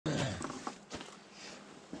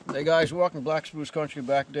Hey guys, walking Black Spruce Country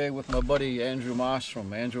back today with my buddy Andrew Moss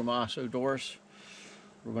from Andrew Moss Outdoors.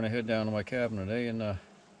 We're going to head down to my cabin today and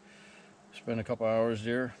spend a couple hours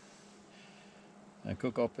there and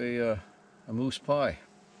cook up a moose pie,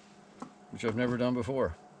 which I've never done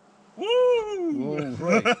before. Woo! Whoa,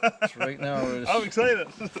 right. So right now I'm excited.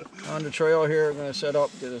 on the trail here. I'm going to set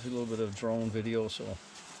up, get us a little bit of drone video, so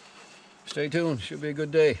stay tuned. Should be a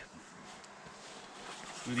good day.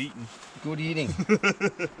 Good eating. Good eating.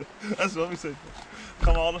 That's what we said.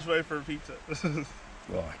 Come all this way for a pizza.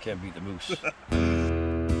 Well, I can't beat the moose.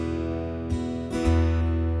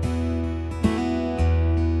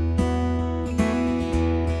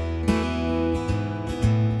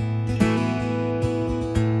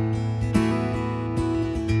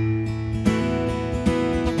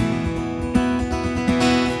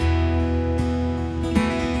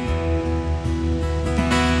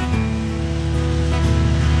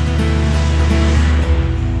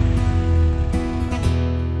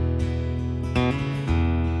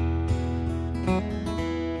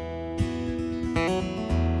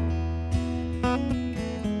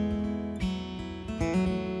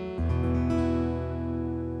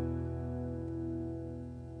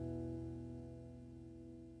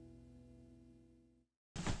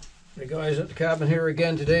 Hey guys, at the cabin here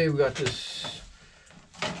again today. We got this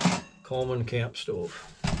Coleman camp stove.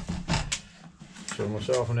 So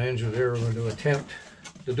myself and Andrew there, we're going to attempt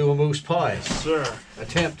to do a moose pie. Yes, sir.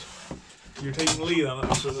 Attempt. You're taking the lead on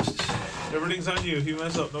it, so everything's on you. If you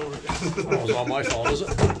mess up, no worries. Oh, it's all my fault, is it?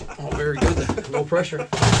 Oh, very good. No pressure.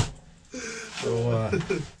 So,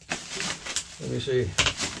 let me see.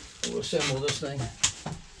 We'll assemble this thing.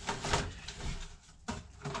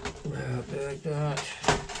 Like that.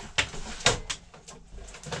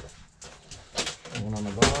 One on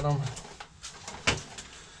the bottom.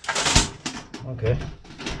 Okay.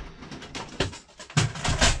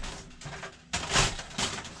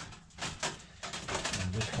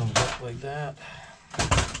 And this comes up like that.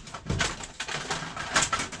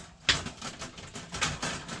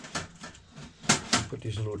 Put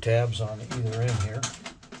these little tabs on either end here.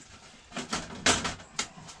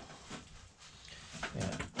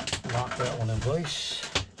 And lock that one in place.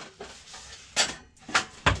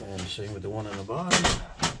 And same with the one on the bottom.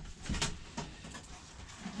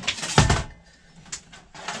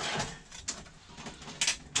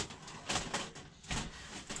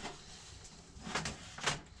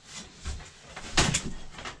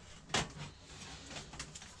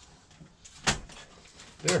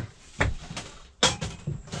 There.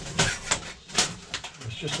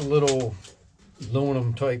 It's just a little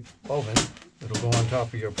aluminum type oven. It'll go on top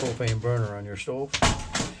of your propane burner on your stove.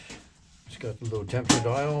 It's got a little temperature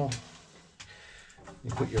dial. You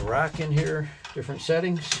put your rack in here, different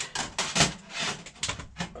settings.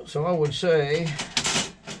 So I would say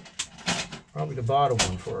probably the bottom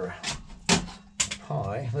one for a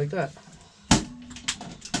pie, like that.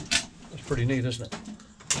 That's pretty neat, isn't it?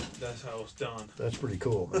 That's how it's done. That's pretty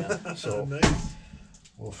cool, man. So Nice.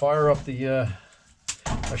 we'll fire up the,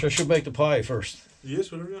 actually I should make the pie first.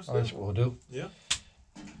 Yes, whatever you want to That's say. what we'll do. Yeah.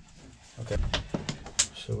 Okay.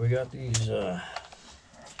 So we got these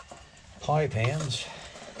pie pans.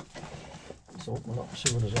 Let's open it up and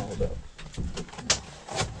see what it's all about.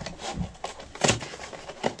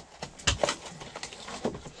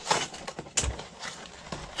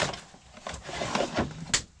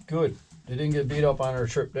 Good. They didn't get beat up on our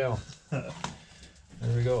trip down. There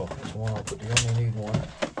we go. That's one. I'll put the only need one.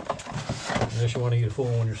 Unless you want to eat a full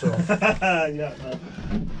one yourself. Yeah, no.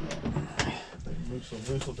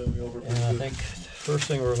 Moose will do me over. And I think the first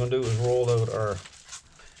thing we're going to do is roll out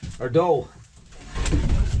our dough,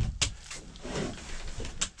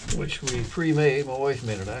 which we pre-made. My wife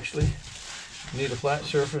made it actually. You need a flat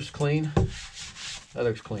surface, clean. That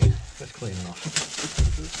looks clean. That's clean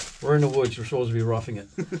enough. We're in the woods. We're supposed to be roughing it.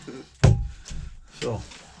 So,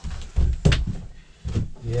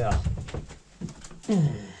 yeah.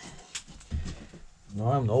 No,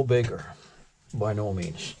 I'm no baker, by no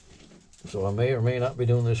means. So I may or may not be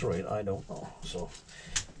doing this right. I don't know. So,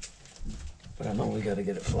 but I know we got to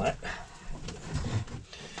get it flat.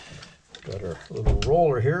 Got our little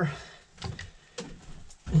roller here.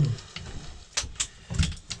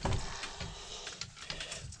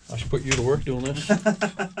 I should put you to work doing this.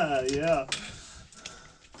 Yeah.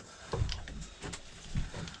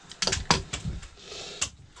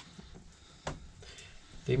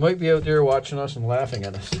 They might be out there watching us and laughing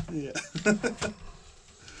at us. Yeah.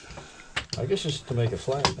 I guess it's to make it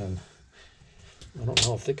flat, and I don't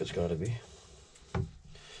know how thick it's got to be.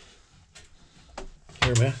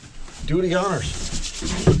 Here, man. Do the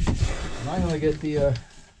honors. And I'm going to get the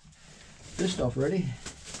this stuff ready.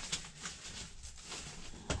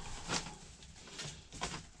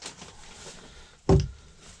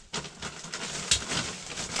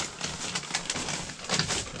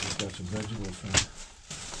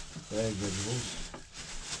 bag vegetables.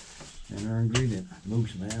 And our ingredient,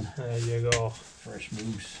 moose, man. There you go. Fresh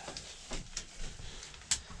moose.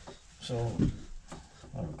 So,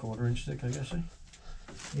 I don't know, 1/4 inch thick, I guess. What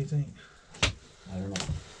do you think? I don't know.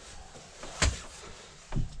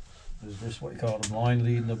 Is this what you call the blind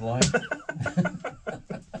leading the blind?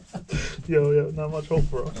 Yo, not much hope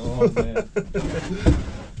for us. Oh, man.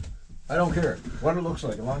 I don't care what it looks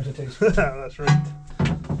like, as long as it tastes good. That's right.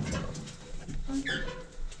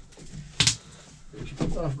 She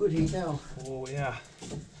cooked off good heat now. Oh, yeah.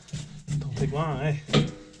 Don't take long, eh?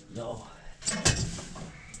 No.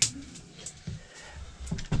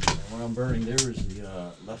 What I'm burning there is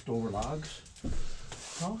the leftover logs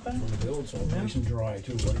Okay. from the build, so it's nice and dry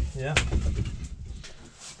too, buddy. Yeah.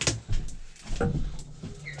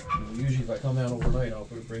 Usually if I come out overnight, I'll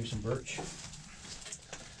bring some birch,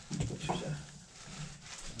 which is a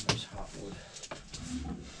nice hot wood.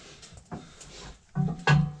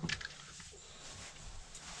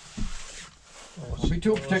 Don't be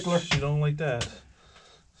too particular. She don't like that.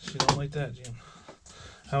 She don't like that, Jim.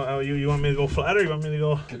 How you want me to go flat or you want me to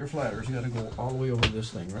go? Get her flatters, you gotta go all the way over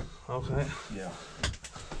this thing, right? Okay. Yeah.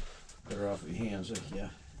 Better off with your hands, yeah.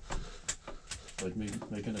 Like me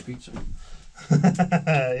making a pizza.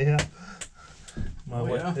 Yeah. Oh,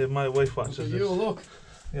 yeah? If my wife Look watches at this. you, look.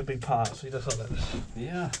 Got a big pot, see that's how that is.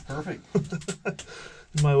 Yeah, perfect.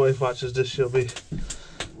 If my wife watches this, she'll be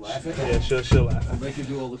Laughing. yeah, she'll laugh. I'll make you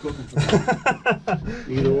do all the cooking for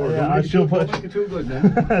me. Either or. Yeah, she'll Don't put. make it too good now.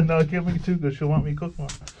 No, I can't make it too good. She'll want me to cook more.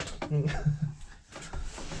 Oh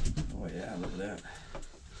yeah, look at that.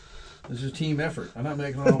 This is a team effort. I'm not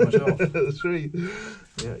making it all myself. That's right.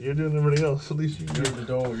 Yeah, you're doing everything else. At least you You're the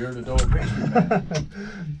dough pastry man.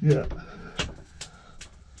 Yeah.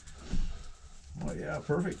 Oh yeah,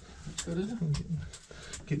 perfect. That's good, isn't it?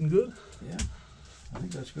 Getting good. Yeah, I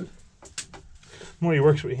think that's good. The more you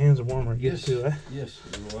work, so your hands are warmer. It gets too, eh? Yes.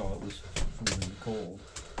 Well, it was from the cold.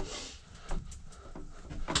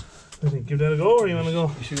 I think give that a go, or you want to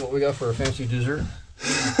go? You see what we got for a fancy dessert?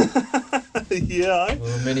 Yeah.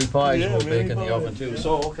 Little mini pies Yeah, we'll mini bake in the pies, oven too. yeah.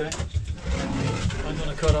 So okay, I'm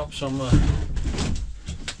gonna cut up some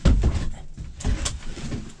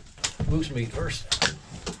moose meat first.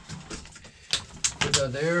 Put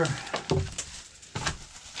that there.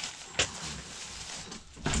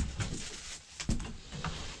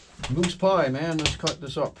 Moose pie, man. Let's cut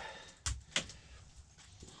this up.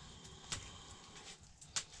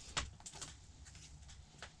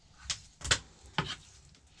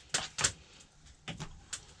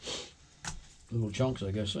 Little chunks,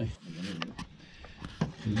 I guess. Eh?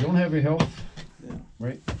 You don't have your health, Yeah.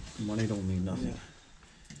 right? Money don't mean nothing.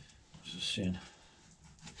 Yeah. It's a sin.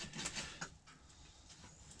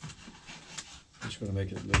 Just gonna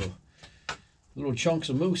make it little chunks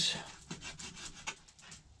of moose.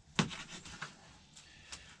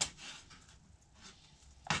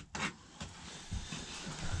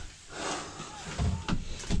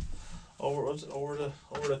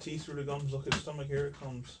 Over the teeth through the gums. Look at the stomach. Here it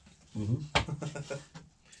comes. Mm-hmm.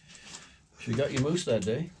 So you got your moose that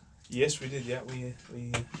day? Yes, we did. Yeah, we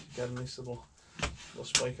got a nice little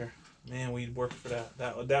spiker. Man, we worked for that.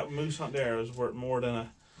 That moose hunt there was worth more than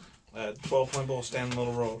a 12-point bull standing in the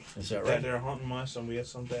middle road. Is that That right? there hunting mice, and we had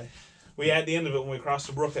some day. We had the end of it when we crossed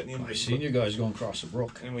the brook at the end. I seen you guys going across the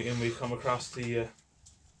brook. And we come across the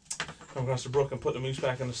brook and put the moose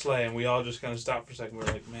back in the sleigh, and we all just kind of stopped for a second. We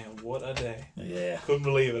were like, man, what a day! Yeah. Couldn't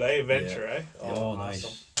believe it, eh? Adventure, eh? Oh, awesome.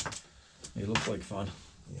 nice. It looks like fun.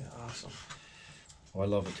 Yeah, awesome. Oh, I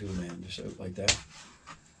love it too, man. Just out like that.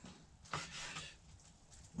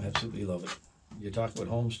 Absolutely love it. You talk about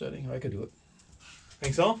homesteading, I could do it.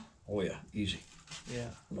 Think so? Oh yeah, easy. Yeah.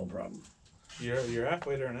 No problem. You're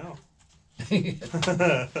halfway there now.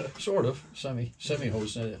 Sort of. Semi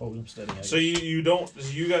homesteading. So you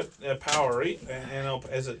got power, right? And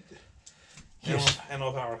is it? Yes.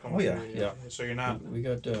 NL power coming. Oh yeah, through, yeah. So you're not. We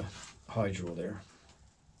got hydro there.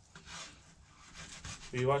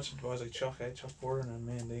 You watch boys like Chuck Porter, and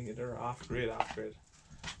man, they're off grid,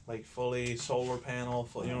 like fully solar panel,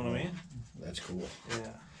 full, you know what I mean? That's cool.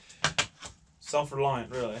 Yeah.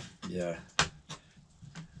 Self-reliant, really. Yeah.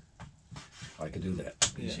 I could do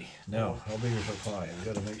that easy. Yeah. Now, how big is our pie? We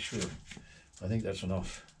got to make sure. I think that's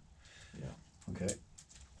enough. Yeah. Okay.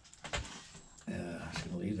 Yeah, just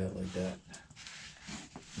gonna leave that like that.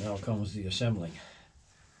 Now comes the assembling.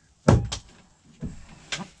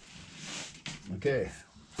 Okay.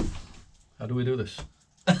 How do we do this?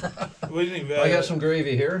 We didn't even, I got some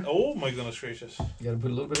gravy here. Oh my goodness gracious! You got to put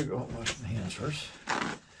a little bit of wash my hands first.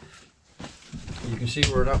 You can see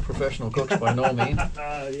we're not professional cooks by no means.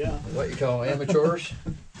 Yeah. What you call amateurs.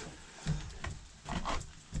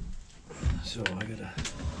 So I gotta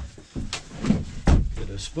get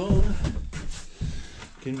a spoon.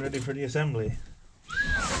 Getting ready for the assembly.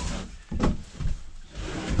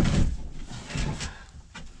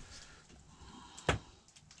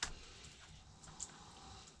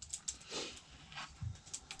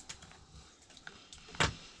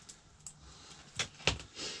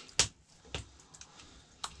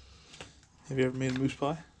 Have you ever made a moose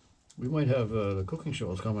pie? We might have the cooking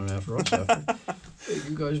shows coming after us after. Hey,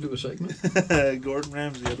 you guys do a segment? Gordon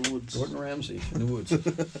Ramsay at the woods. Gordon Ramsay in the woods.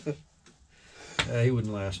 He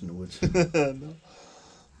wouldn't last in the woods. No.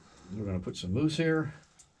 We're gonna put some moose here.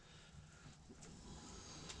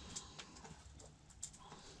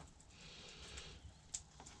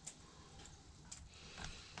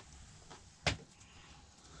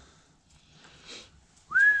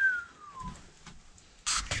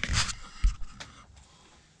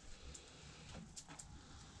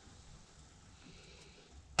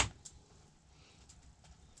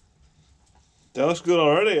 That looks good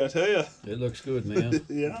already, I tell you. It looks good, man.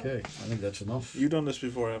 Yeah. Okay, I think that's enough. You've done this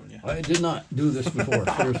before, haven't you? I did not do this before,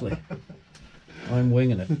 seriously. I'm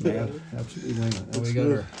winging it, man. Absolutely winging it. And we got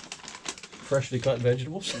good. our freshly cut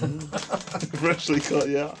vegetables. Freshly cut,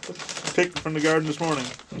 yeah. Picked from the garden this morning.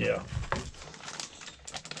 Yeah.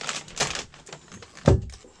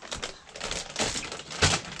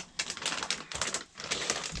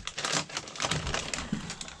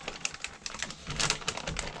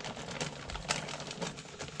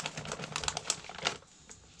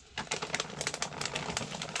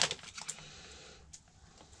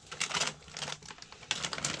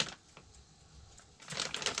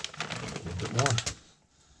 More.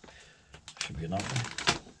 Should be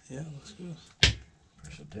enough. Yeah, looks good.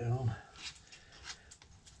 Press it down.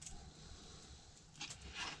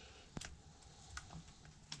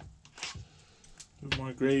 A bit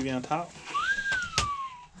more gravy on top.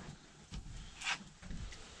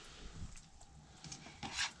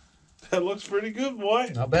 That looks pretty good,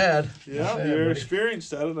 boy. Not bad. Yeah, Not bad, you're buddy.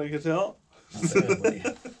 experienced at it, I can tell. Not bad, buddy.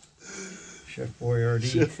 Chef Boyardee.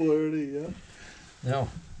 Chef Flirty, yeah. Now,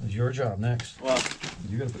 it's your job next. Well,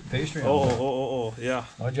 You gotta put pastry on oh, top. oh, yeah.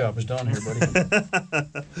 My job is done here, buddy.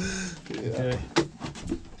 Okay.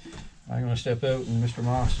 I'm gonna step out and Mr.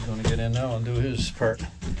 Moss is gonna get in now and do his part.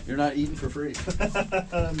 You're not eating for free.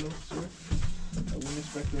 No, sir. I wouldn't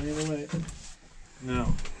expect any other way.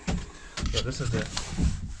 No. Yeah, this is the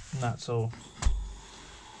not so.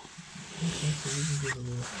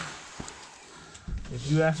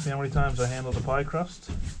 If you asked me how many times I handled a pie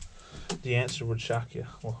crust, the answer would shock you.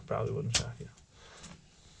 Well, probably wouldn't shock you.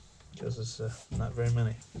 Because it's not very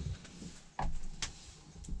many.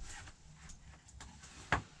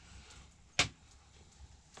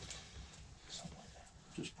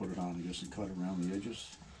 Just put it on, I guess, and cut around the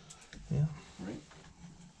edges. Yeah. Right?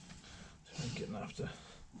 So I'm getting off the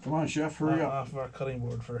Come on, Chef, hurry up. off our cutting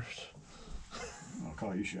board first. I'll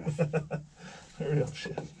call you Chef. Hurry up,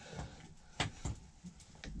 shit.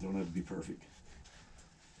 Don't have to be perfect.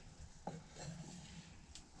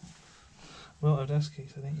 Well, if that's the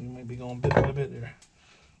case, I think we might be going bit by bit there.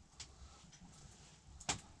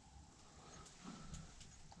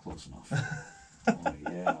 Close enough. Oh,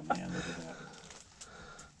 yeah, man, look at that.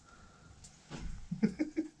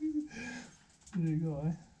 There you go,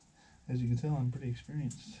 eh? As you can tell, I'm pretty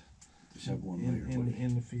experienced Just have one layer, buddy.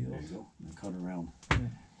 in the field. There you go. And cut around. Yeah.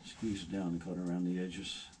 Squeeze it down and cut around the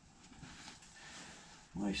edges.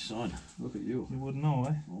 My son, look at you. You wouldn't know,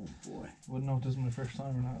 eh? Oh boy. Wouldn't know if this is my first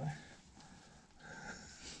time or not, eh?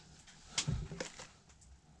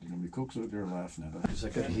 There's gonna be cooks out there laughing at us. Because I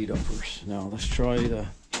gotta heat up first. Now let's try the.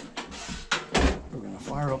 We're gonna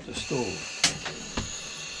fire up the stove.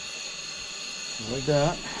 Like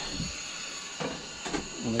that.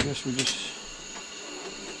 And I guess we just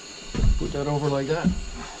put that over like that.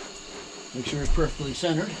 Make sure it's perfectly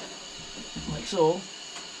centered, like so.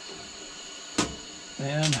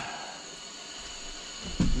 And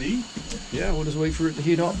Neat? yeah, we'll just wait for it to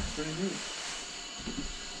heat up. Pretty neat.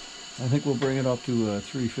 I think we'll bring it up to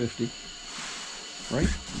 350. Right?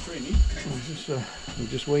 Pretty neat. We'll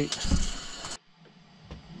just wait.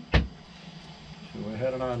 So I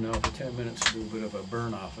had it on now for 10 minutes to do a bit of a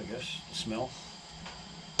burn off, I guess, the smell.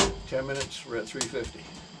 10 minutes, we're at 350.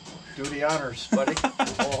 Do the honors, buddy.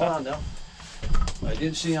 Hold on now. I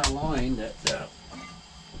did see online that,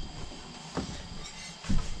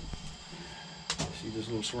 see this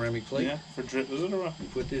little ceramic plate? Yeah, for drip, is it or what? You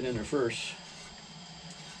put that in there first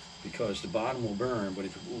because the bottom will burn, but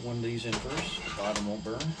if you put one of these in first, the bottom won't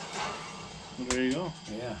burn. Well, there you go.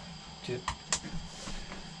 Yeah, tip.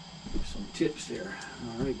 Some tips there.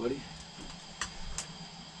 All right, buddy.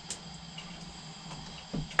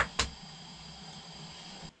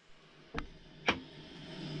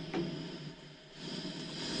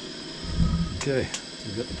 Okay,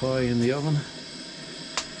 we've got the pie in the oven.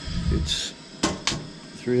 It's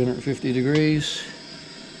 350 degrees.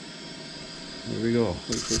 There we go.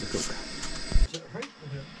 Wait for it to cook. Is that right?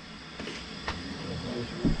 Yeah.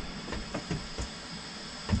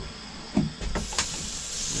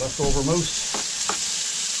 Leftover mousse.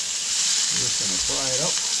 Just gonna fry it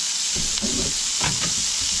up.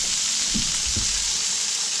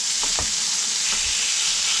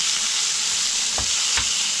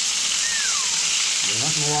 You're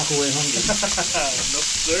not gonna walk away hungry. No,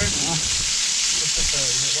 sir. Huh? You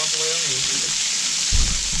won't walk away hungry.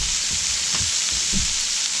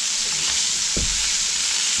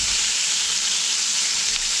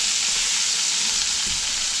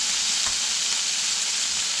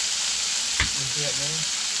 What's that, man?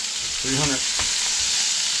 300.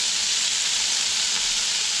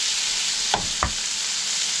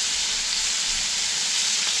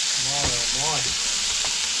 My.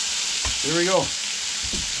 Here we go.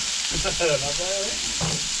 Not bad, eh?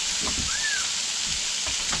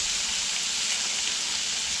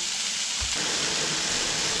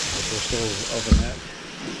 We'll stove oven at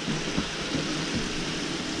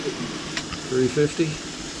 350.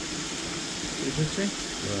 350?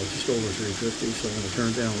 Just over 350, so I'm going to turn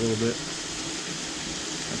it down a little bit.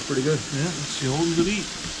 That's pretty good. Yeah, that's the old good eat.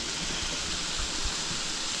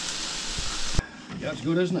 Yeah, it's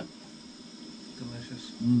good, isn't it?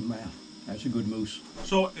 Delicious. Man, that's a good mousse.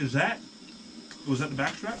 So was that the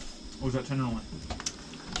backstrap? Or was that tenderloin?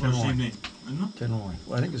 Or the same name, isn't it? Tenderloin.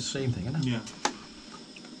 Well, I think it's the same thing, isn't it? Yeah.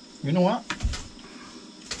 You know what?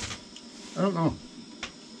 I don't know.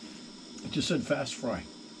 It just said fast fry.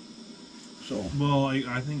 So, Well,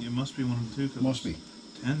 I think it must be one of the two. Cause must be.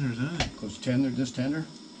 Tenders, isn't it? Because tender, this tender.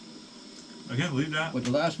 I can't believe that. With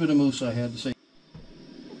the last bit of mousse I had to say.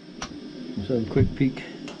 Let's have a quick peek.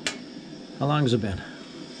 How long has it been?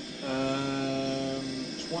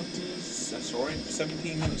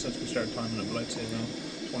 17 minutes since we started timing it, but I'd say around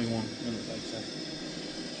 21 minutes, I'd say.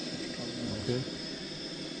 Okay.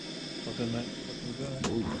 Looking good.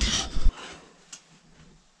 Ooh.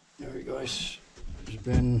 There you guys. It's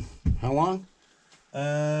been how long?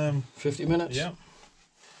 50 minutes? Yeah.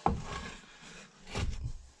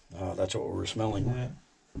 Oh, that's what we were smelling.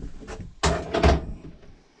 Yeah.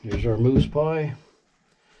 Here's our mousse pie.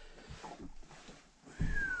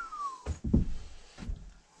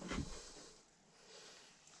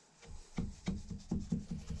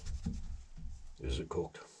 Is it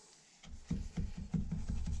cooked?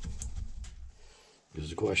 Is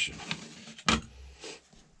the question.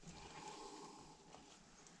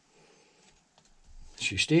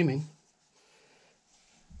 She's steaming.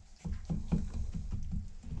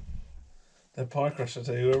 That pie crust, I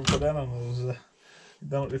tell you, whoever put that on was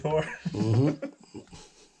done it before.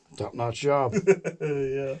 Top-notch job.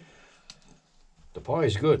 Yeah. The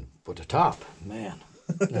pie's good, but the top, man.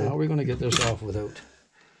 Now, how are we going to get this off without...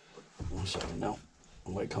 1 second, no.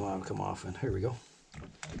 It might come off, and here we go.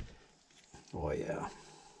 Oh, yeah.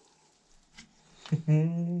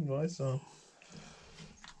 Nice one.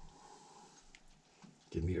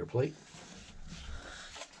 Give me your plate.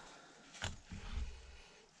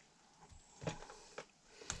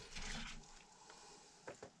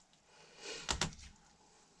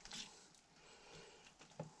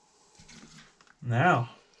 Now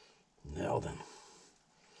then.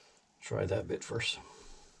 Try that bit first.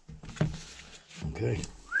 Okay.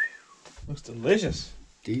 looks delicious.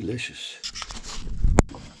 Delicious.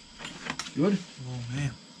 Good? Oh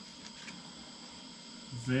man.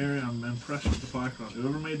 I'm impressed with the pie crust.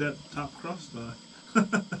 Whoever made that top crust,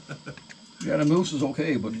 Yeah, the mousse is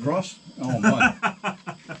okay, but the crust? Oh my.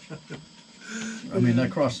 I mean, that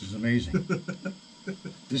crust is amazing.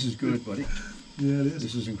 This is good, buddy. yeah, it is.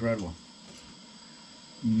 This is incredible.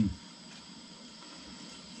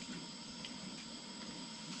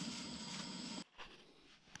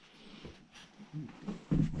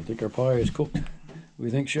 I think our pie is cooked. What do you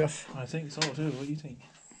think, Chef? I think so too. What do you think?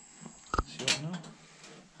 Sure, no.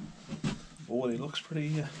 Boy, it looks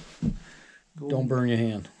pretty. Golden, Don't burn your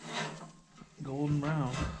hand. golden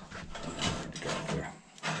brown. There.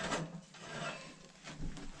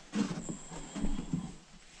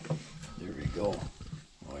 There we go.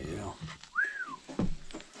 Oh yeah.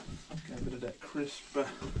 Got a bit of that crisp.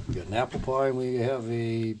 We got an apple pie and we have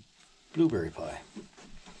a blueberry pie.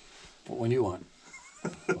 What one you want?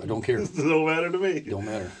 I don't care. It don't matter to me. Don't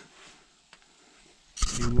matter.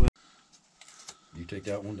 You take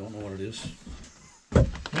that one, don't know what it is.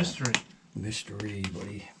 Mystery. Mystery,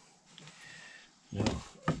 buddy. No.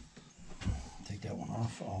 Take that one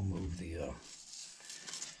off. I'll move the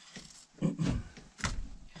just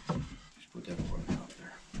put that over on top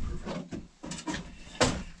there. Perfect.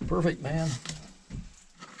 perfect, man.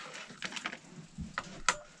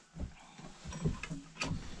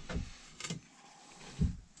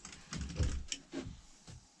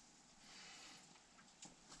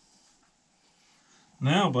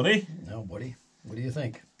 Now, buddy. Now, buddy, what do you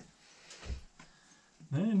think?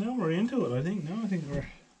 Now we're into it, I think. Now I think this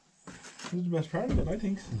is the best part of it, I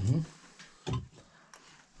think. Mm-hmm.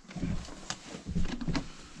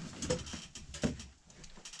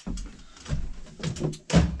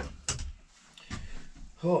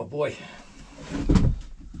 Oh boy.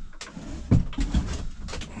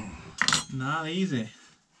 Not easy.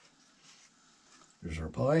 Here's our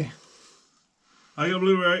pie. I got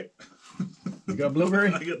blueberry. You got blueberry?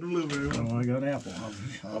 I got the blueberry one. Oh, I got apple,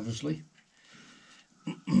 obviously.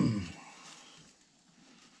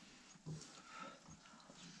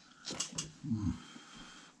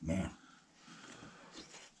 Man.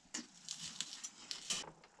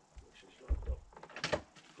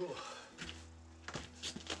 Well,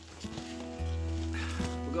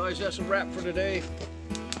 guys, that's a wrap for today.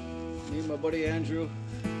 Me and my buddy Andrew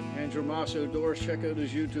Moss Outdoors. Check out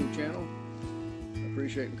his YouTube channel. I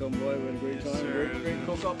appreciate him coming by. We had a great time. Sir. Great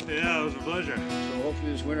cook up. Yeah, it was a pleasure. So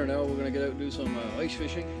hopefully this winter now we're going to get out and do some ice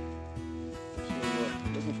fishing. So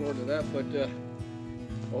looking forward to that. But I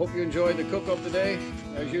hope you enjoyed the cook up today.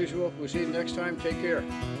 As usual, we'll see you next time. Take care.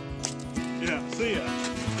 Yeah, see ya.